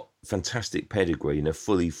who's got fantastic pedigree and a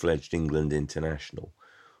fully fledged England international,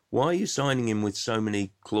 why are you signing him with so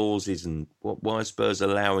many clauses and why are Spurs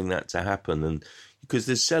allowing that to happen? And because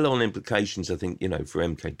there's sell-on implications, I think, for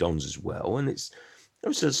MK Dons as well. And it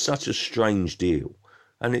was such a strange deal.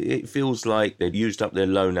 And it feels like they'd used up their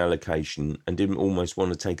loan allocation and didn't almost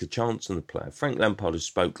want to take a chance on the player. Frank Lampard has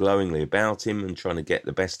spoke glowingly about him and trying to get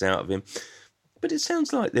the best out of him. But it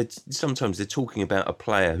sounds like sometimes they're talking about a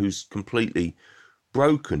player who's completely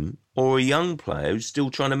broken or a young player who's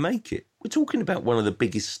still trying to make it. We're talking about one of the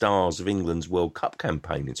biggest stars of England's World Cup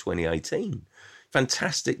campaign in 2018.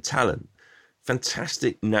 Fantastic talent,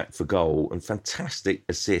 fantastic knack for goal and fantastic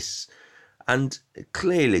assists. And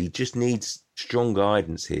clearly just needs strong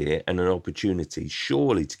guidance here and an opportunity,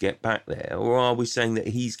 surely, to get back there. Or are we saying that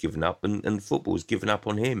he's given up and football's given up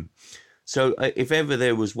on him? So if ever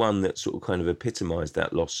there was one that sort of kind of epitomised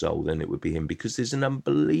that lost soul, then it would be him, because there's an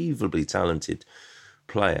unbelievably talented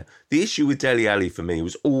player. The issue with Dele Alli for me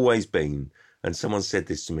was always been, and someone said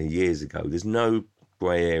this to me years ago, there's no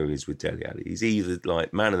grey areas with Dele Alli. He's either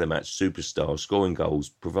like man of the match, superstar, scoring goals,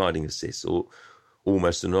 providing assists, or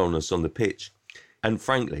almost anonymous on the pitch. And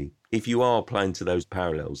frankly, if you are playing to those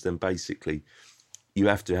parallels, then basically you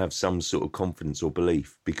have to have some sort of confidence or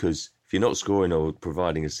belief, because if you're not scoring or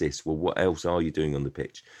providing assists, well, what else are you doing on the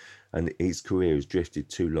pitch? And his career has drifted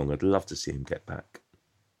too long. I'd love to see him get back.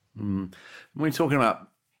 When we're talking about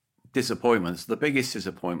disappointments, the biggest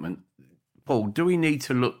disappointment, Paul, do we need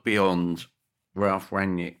to look beyond Ralph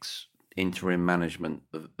Rangnick's interim management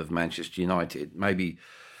of Manchester United? Maybe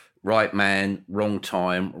right man, wrong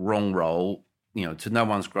time, wrong role. To no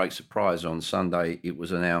one's great surprise, on Sunday it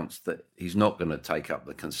was announced that he's not going to take up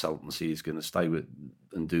the consultancy. He's going to stay with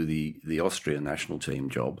and do the Austrian national team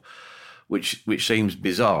job, which seems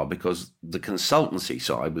bizarre because the consultancy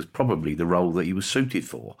side was probably the role that he was suited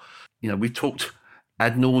for. We've talked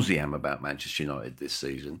ad nauseam about Manchester United this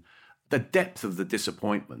season. The depth of the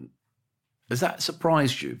disappointment, has that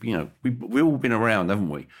surprised you? We've all been around, haven't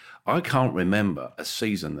we? I can't remember a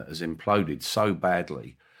season that has imploded so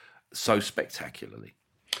badly, so spectacularly.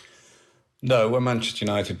 No, when Manchester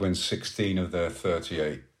United wins 16 of their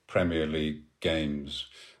 38 Premier League games,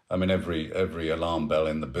 I mean, every alarm bell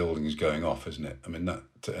in the building is going off, isn't it? I mean,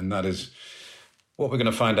 that is what we're going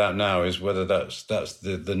to find out now, is whether that's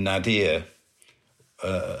the nadir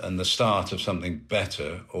and the start of something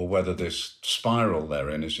better, or whether this spiral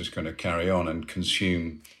they're in is just going to carry on and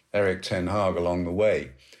consume Erik ten Hag along the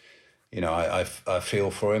way. I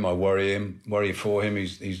feel for him. I worry for him.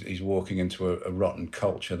 He's walking into a rotten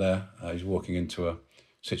culture there. He's walking into a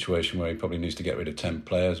situation where he probably needs to get rid of 10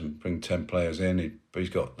 players and bring 10 players in. But he's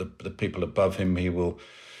got the people above him. He will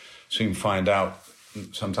soon find out,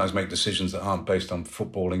 sometimes make decisions that aren't based on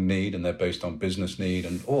footballing need, and they're based on business need,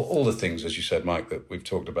 and all the things, as you said, Mike, that we've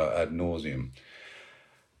talked about ad nauseum.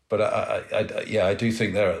 But I do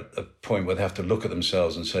think they're at a point where they have to look at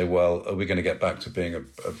themselves and say, well, are we going to get back to being a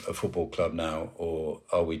football club now, or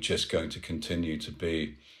are we just going to continue to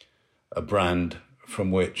be a brand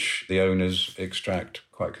from which the owners extract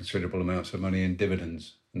quite considerable amounts of money in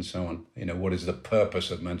dividends and so on? What is the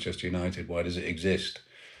purpose of Manchester United? Why does it exist?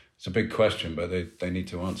 It's a big question, but they need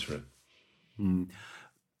to answer it.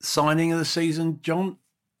 Signing of the season, John?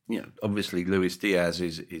 Obviously Luis Diaz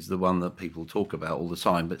is the one that people talk about all the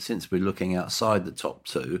time, but since we're looking outside the top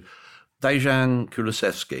two, Dejan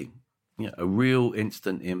Kulusevski, a real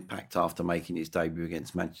instant impact after making his debut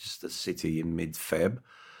against Manchester City in mid-Feb.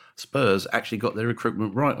 Spurs actually got their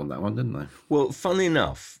recruitment right on that one, didn't they? Well, funnily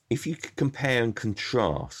enough, if you could compare and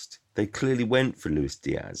contrast, they clearly went for Luis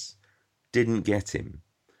Diaz, didn't get him,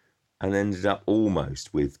 and ended up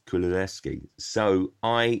almost with Kulusevski. So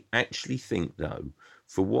I actually think, though,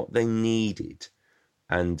 for what they needed,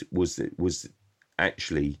 and was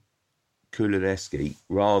actually Kulusevski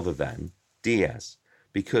rather than Diaz,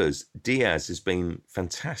 because Diaz has been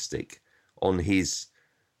fantastic on his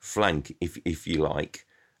flank, if you like,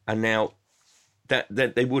 and now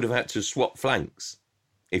that they would have had to swap flanks,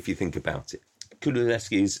 if you think about it.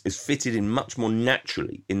 Kulusevski is fitted in much more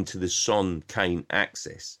naturally into the Son-Kane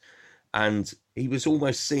axis, and he was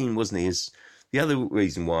almost seen, wasn't he, as the other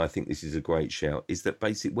reason why I think this is a great shout is that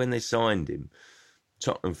basically when they signed him,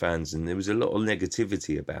 Tottenham fans, and there was a lot of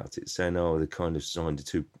negativity about it, saying, they kind of signed the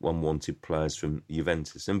two unwanted players from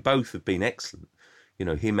Juventus, and both have been excellent,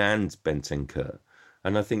 him and Bentancur.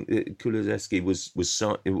 And I think that Kulusevski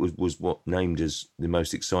was what named as the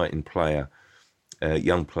most exciting player,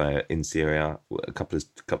 young player in Serie A a couple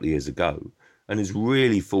of years ago, and has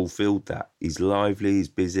really fulfilled that. He's lively, he's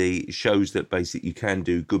busy. It shows that basically you can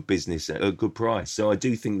do good business at a good price. So I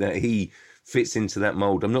do think that he fits into that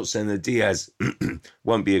mould. I'm not saying that Diaz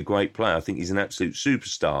won't be a great player. I think he's an absolute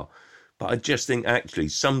superstar. But I just think actually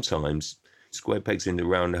sometimes square pegs in the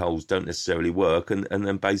round holes don't necessarily work. And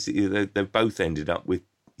then basically they've both ended up with,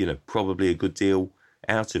 probably a good deal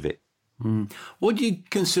out of it. What do you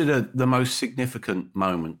consider the most significant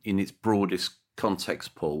moment in its broadest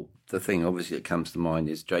context, Paul? The thing obviously that comes to mind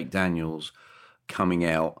is Jake Daniels coming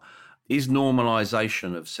out. Is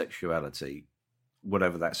normalisation of sexuality,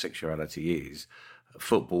 whatever that sexuality is,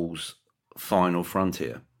 football's final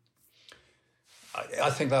frontier? I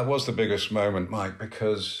think that was the biggest moment, Mike,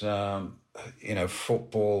 because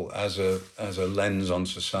football as a lens on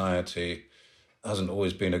society hasn't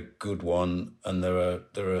always been a good one, and there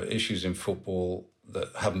are issues in football that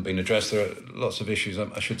haven't been addressed. There are lots of issues,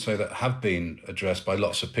 I should say, that have been addressed by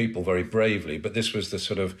lots of people very bravely, but this was the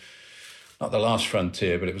sort of, not the last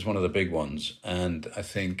frontier, but it was one of the big ones. And I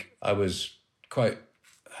think I was quite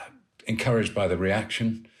encouraged by the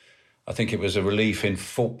reaction. I think it was a relief in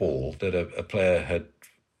football that a player had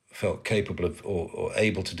felt capable of or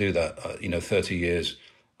able to do that, 30 years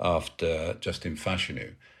after Justin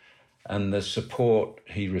Fashanu. And the support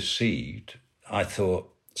he received, I thought,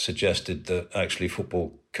 suggested that actually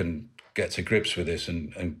football can get to grips with this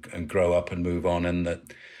and grow up and move on, and that,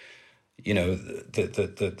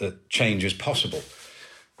 the change is possible.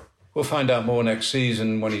 We'll find out more next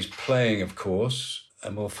season when he's playing, of course,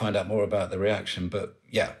 and we'll find out more about the reaction. But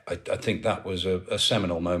yeah, I think that was a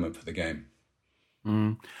seminal moment for the game.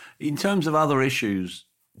 In terms of other issues,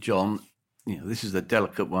 John, this is a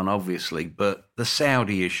delicate one, obviously, but the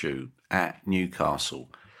Saudi issue at Newcastle,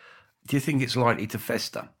 do you think it's likely to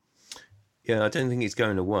fester? Yeah, I don't think it's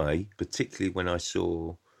going away, particularly when I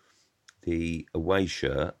saw the away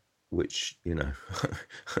shirt, which, I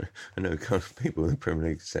know kind of people in the Premier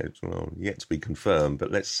League said, well, yet to be confirmed,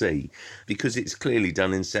 but let's see, because it's clearly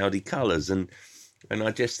done in Saudi colours. And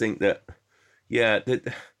I just think that,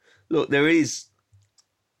 look, there is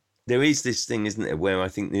this thing, isn't there, where I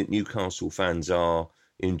think that Newcastle fans are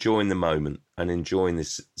enjoying the moment and enjoying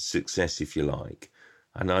this success, if you like.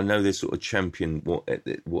 And I know they sort of champion what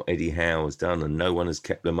Eddie Howe has done, and no one has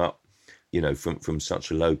kept them up, from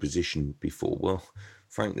such a low position before. Well,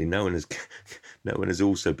 frankly, no one has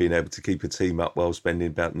also been able to keep a team up while spending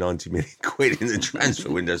about 90 million quid in the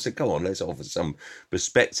transfer window. So come on, let's offer some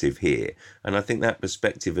perspective here. And I think that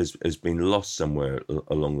perspective has been lost somewhere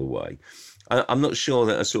along the way. I'm not sure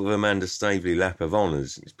that a sort of Amanda Staveley lap of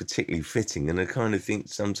honours is particularly fitting, and I kind of think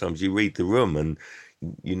sometimes you read the room and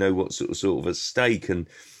you know what's sort of at stake, and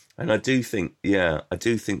I do think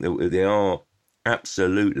that they are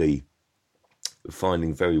absolutely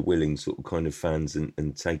finding very willing sort of kind of fans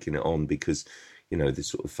and taking it on, because the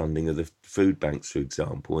sort of funding of the food banks, for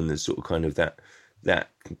example, and the sort of kind of that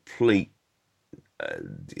complete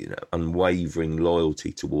unwavering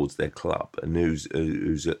loyalty towards their club and who's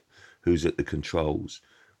at the controls.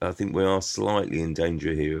 I think we are slightly in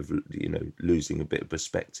danger here of losing a bit of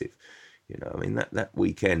perspective. That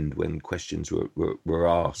weekend when questions were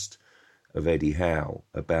asked of Eddie Howe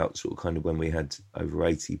about sort of kind of when we had over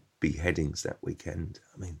 80 beheadings that weekend.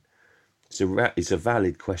 It's a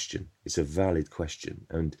valid question. It's a valid question,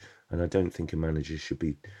 and I don't think a manager should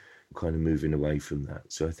be kind of moving away from that.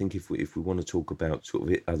 So I think if we want to talk about sort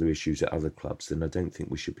of other issues at other clubs, then I don't think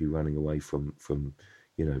we should be running away from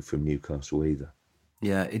Newcastle either.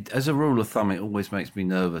 Yeah, as a rule of thumb, it always makes me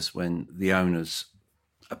nervous when the owners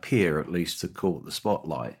appear, at least, to court the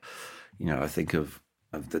spotlight. You know, I think of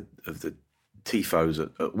the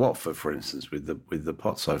tifos at Watford, for instance, with the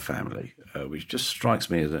Pozzo family, which just strikes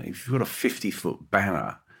me as if you've got a 50-foot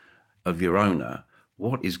banner of your owner,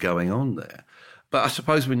 what is going on there? But I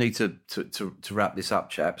suppose we need to wrap this up,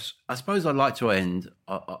 chaps. I suppose I'd like to end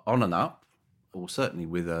on and up, or certainly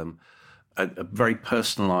with a very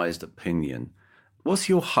personalised opinion. What's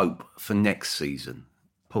your hope for next season?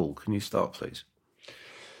 Paul, can you start, please?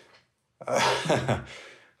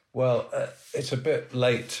 Well, it's a bit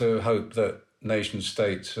late to hope that nation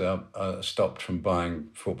states are stopped from buying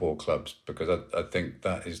football clubs, because I think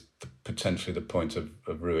that is potentially the point of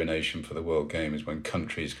ruination for the World Game, is when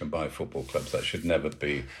countries can buy football clubs. That should never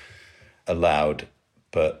be allowed,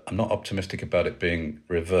 but I'm not optimistic about it being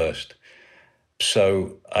reversed.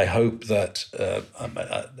 So I hope that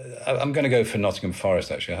I'm going to go for Nottingham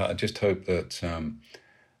Forest, actually. I just hope that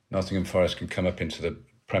Nottingham Forest can come up into the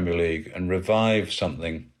Premier League and revive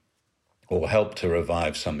something, or help to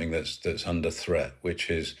revive something that's under threat, which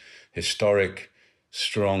is historic,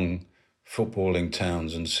 strong footballing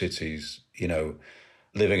towns and cities, you know,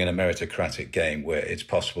 living in a meritocratic game where it's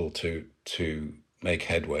possible to make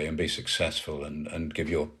headway and be successful and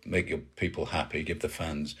make your people happy, give the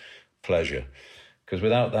fans pleasure. Because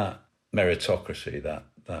without that meritocracy,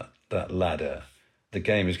 that ladder, the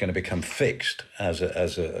game is going to become fixed as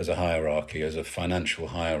a hierarchy, as a financial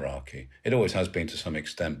hierarchy. It always has been to some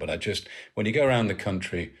extent, but when you go around the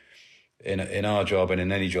country in our job and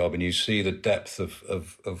in any job, and you see the depth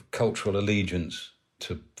of cultural allegiance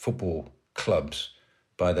to football clubs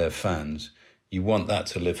by their fans, you want that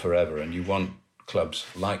to live forever, and you want clubs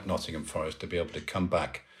like Nottingham Forest to be able to come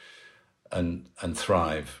back and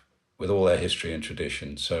thrive with all their history and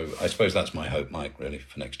tradition. So I suppose that's my hope, Mike, really,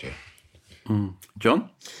 for next year. John?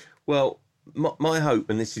 Well, my hope,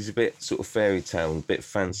 and this is a bit sort of fairy tale, a bit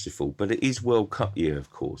fanciful, but it is World Cup year, of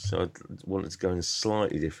course, so I wanted to go in a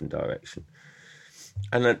slightly different direction.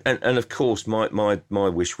 And of course, my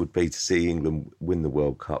wish would be to see England win the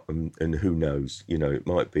World Cup, and who knows, you know, it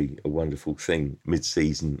might be a wonderful thing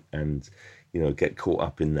mid-season, and, you know, get caught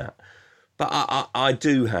up in that. But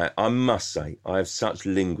I must say, I have such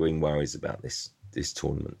lingering worries about this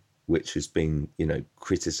tournament, which has been, you know,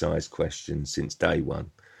 criticised, questioned since day one.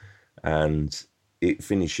 And it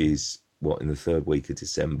finishes, in the third week of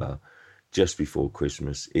December, just before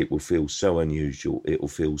Christmas. It will feel so unusual. It will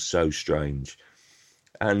feel so strange.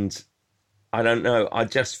 And I don't know, I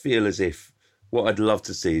just feel as if what I'd love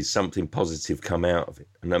to see is something positive come out of it.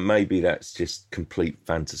 And then maybe that's just complete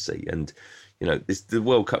fantasy. And, you know, the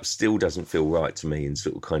World Cup still doesn't feel right to me in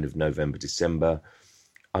sort of kind of November, December.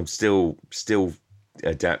 I'm still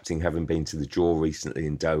adapting, having been to the draw recently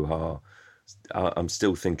in Doha. I'm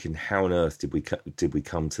still thinking, how on earth did we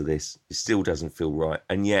come to this? It still doesn't feel right.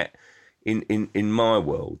 And yet, in my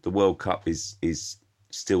world, the World Cup is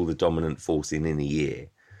still the dominant force in any year.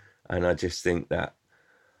 And I just think that,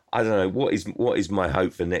 I don't know, what is my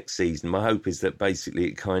hope for next season? My hope is that basically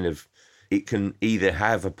it can either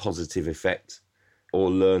have a positive effect or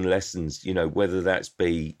learn lessons, you know, whether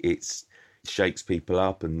it shakes people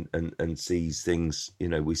up and sees things, you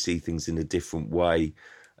know, we see things in a different way.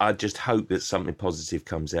 I just hope that something positive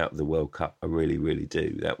comes out of the World Cup. I really, really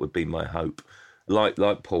do. That would be my hope. Like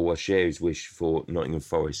Paul, I share his wish for Nottingham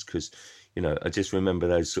Forest, because, you know, I just remember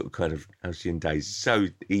those sort of kind of halcyon days. It's so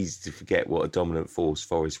easy to forget what a dominant force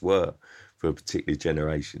Forest were for particular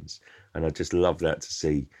generations. And I just love that, to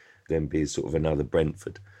see them be sort of another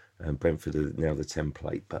Brentford. And Brentford are now the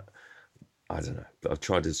template, but I don't know. But I've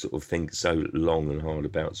tried to sort of think so long and hard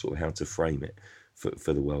about sort of how to frame it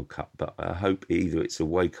for the World Cup. But I hope either it's a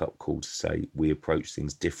wake-up call to say we approach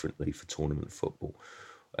things differently for tournament football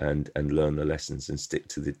and learn the lessons and stick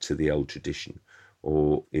to the old tradition,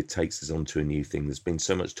 or it takes us on to a new thing. There's been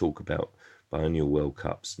so much talk about biennial World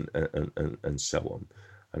Cups and so on.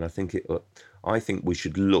 And I think we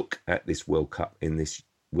should look at this World Cup in this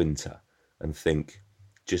winter and think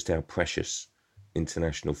just how precious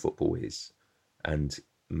international football is. And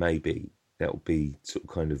maybe that'll be sort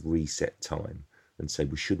of kind of reset time, and say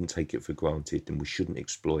we shouldn't take it for granted, and we shouldn't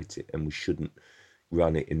exploit it, and we shouldn't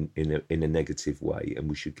run it in a negative way, and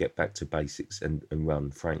we should get back to basics and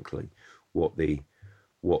run, frankly, what the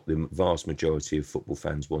vast majority of football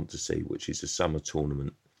fans want to see, which is a summer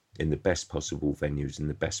tournament in the best possible venues, in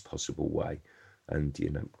the best possible way. And,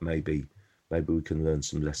 you know, maybe we can learn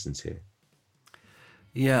some lessons here.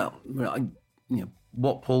 Yeah,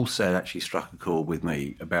 what Paul said actually struck a chord with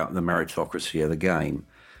me about the meritocracy of the game.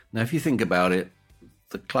 Now, if you think about it,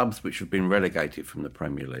 the clubs which have been relegated from the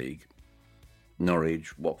Premier League,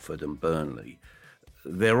 Norwich, Watford and Burnley.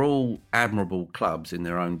 They're all admirable clubs in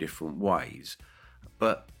their own different ways.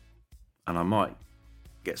 But, and I might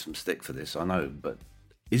get some stick for this, I know, but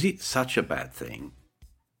is it such a bad thing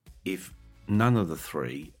if none of the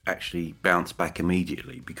three actually bounce back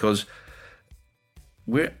immediately? Because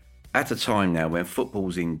we're at a time now when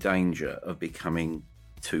football's in danger of becoming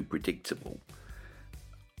too predictable.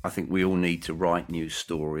 I think we all need to write new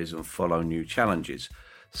stories and follow new challenges.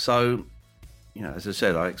 So, as I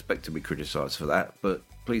said, I expect to be criticised for that, but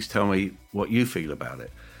please tell me what you feel about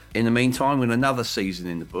it. In the meantime, with another season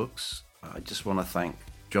in the books, I just want to thank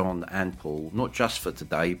John and Paul, not just for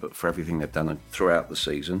today, but for everything they've done throughout the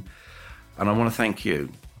season. And I want to thank you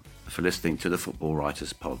for listening to the Football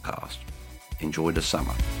Writers Podcast. Enjoy the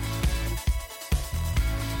summer.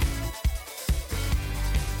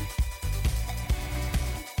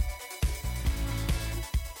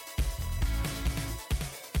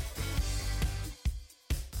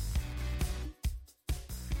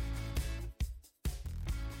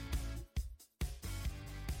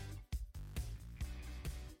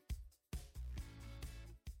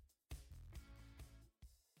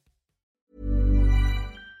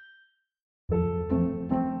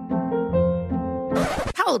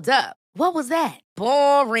 Hold up. What was that?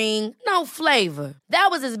 Boring. No flavor. That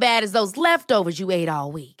was as bad as those leftovers you ate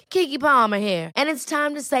all week. Keke Palmer here, and it's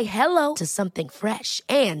time to say hello to something fresh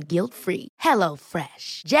and guilt-free. Hello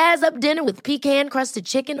Fresh. Jazz up dinner with pecan-crusted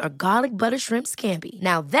chicken or garlic butter shrimp scampi.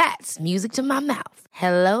 Now that's music to my mouth.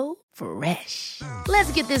 Hello Fresh.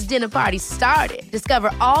 Let's get this dinner party started.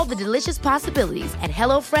 Discover all the delicious possibilities at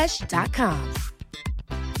HelloFresh.com.